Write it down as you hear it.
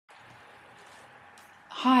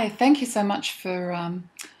Hi, thank you so much for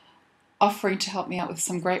offering to help me out with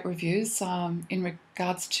some great reviews in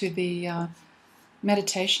regards to the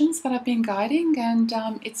meditations that I've been guiding. And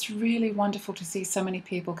it's really wonderful to see so many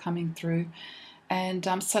people coming through and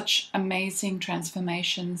such amazing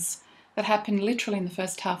transformations that happen literally in the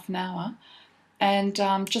first half an hour. And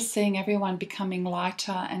just seeing everyone becoming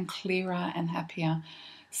lighter and clearer and happier.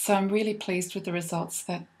 So I'm really pleased with the results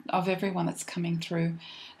of everyone that's coming through.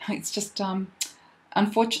 It's just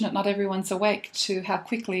unfortunate not everyone's awake to how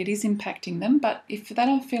quickly it is impacting them, but if they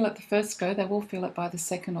don't feel it the first go, they will feel it by the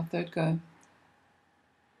second or third go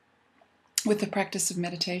with the practice of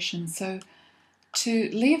meditation. So to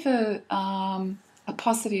leave a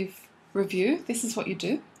positive review, this is what you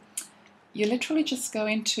do. You literally just go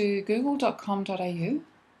into google.com.au,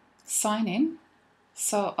 sign in.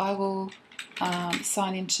 So I will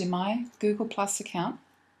sign into my Google Plus account,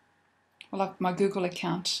 well, my Google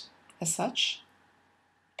account as such.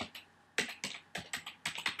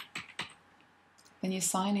 Then you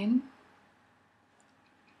sign in,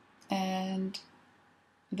 and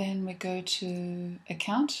then we go to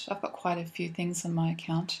account. I've got quite a few things on my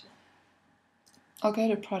account. I'll go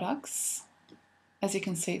to products. As you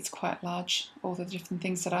can see, it's quite large, all the different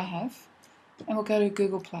things that I have. And we'll go to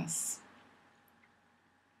Google Plus.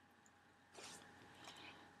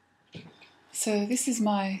 So this is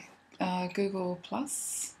my Google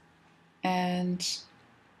Plus, and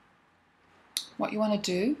what you want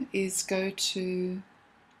to do is go to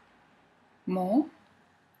More,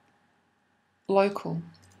 Local.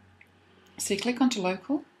 So you click onto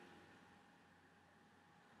Local,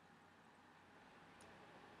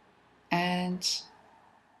 and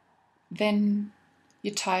then you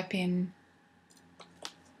type in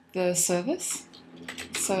the service.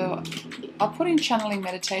 So I'll put in Channeling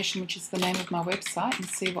Meditation, which is the name of my website, and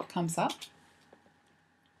see what comes up.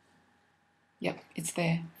 Yep, it's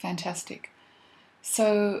there. Fantastic.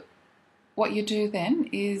 So what you do then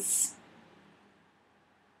is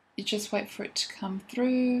you just wait for it to come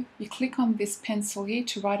through. You click on this pencil here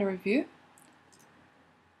to write a review.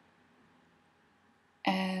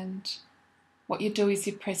 And what you do is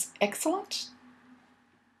you press excellent,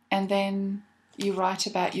 and then you write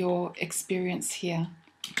about your experience here.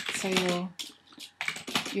 So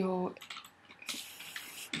you're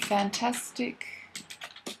fantastic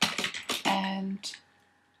and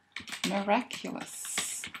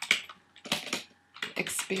miraculous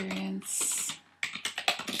experience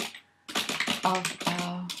of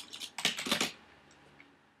our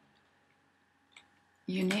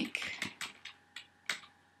unique,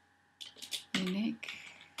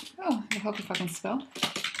 oh, I hope if I can spell,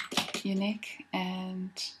 unique and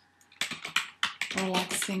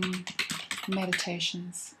relaxing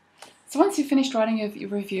meditations. So once you've finished writing your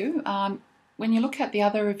review, when you look at the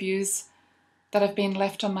other reviews that have been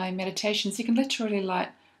left on my meditations, you can literally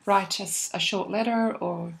write a short letter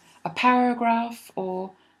or a paragraph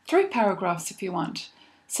or 3 paragraphs if you want.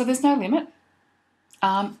 So there's no limit.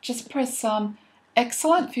 Just press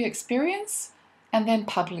excellent for your experience and then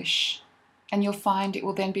publish. And you'll find it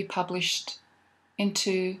will then be published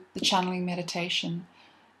into the channeling meditation.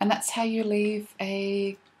 And that's how you leave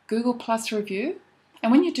a Google Plus review.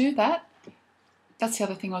 And when you do that, that's the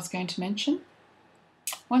other thing I was going to mention.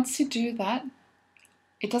 Once you do that,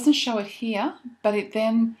 it doesn't show it here, but it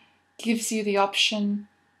then gives you the option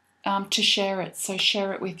to share it. So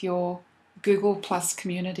share it with your Google Plus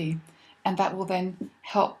community, and that will then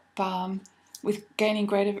help with gaining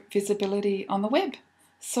greater visibility on the web.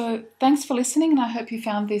 So thanks for listening, and I hope you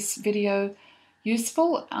found this video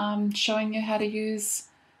useful, showing you how to use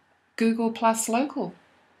Google Plus Local.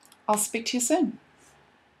 I'll speak to you soon.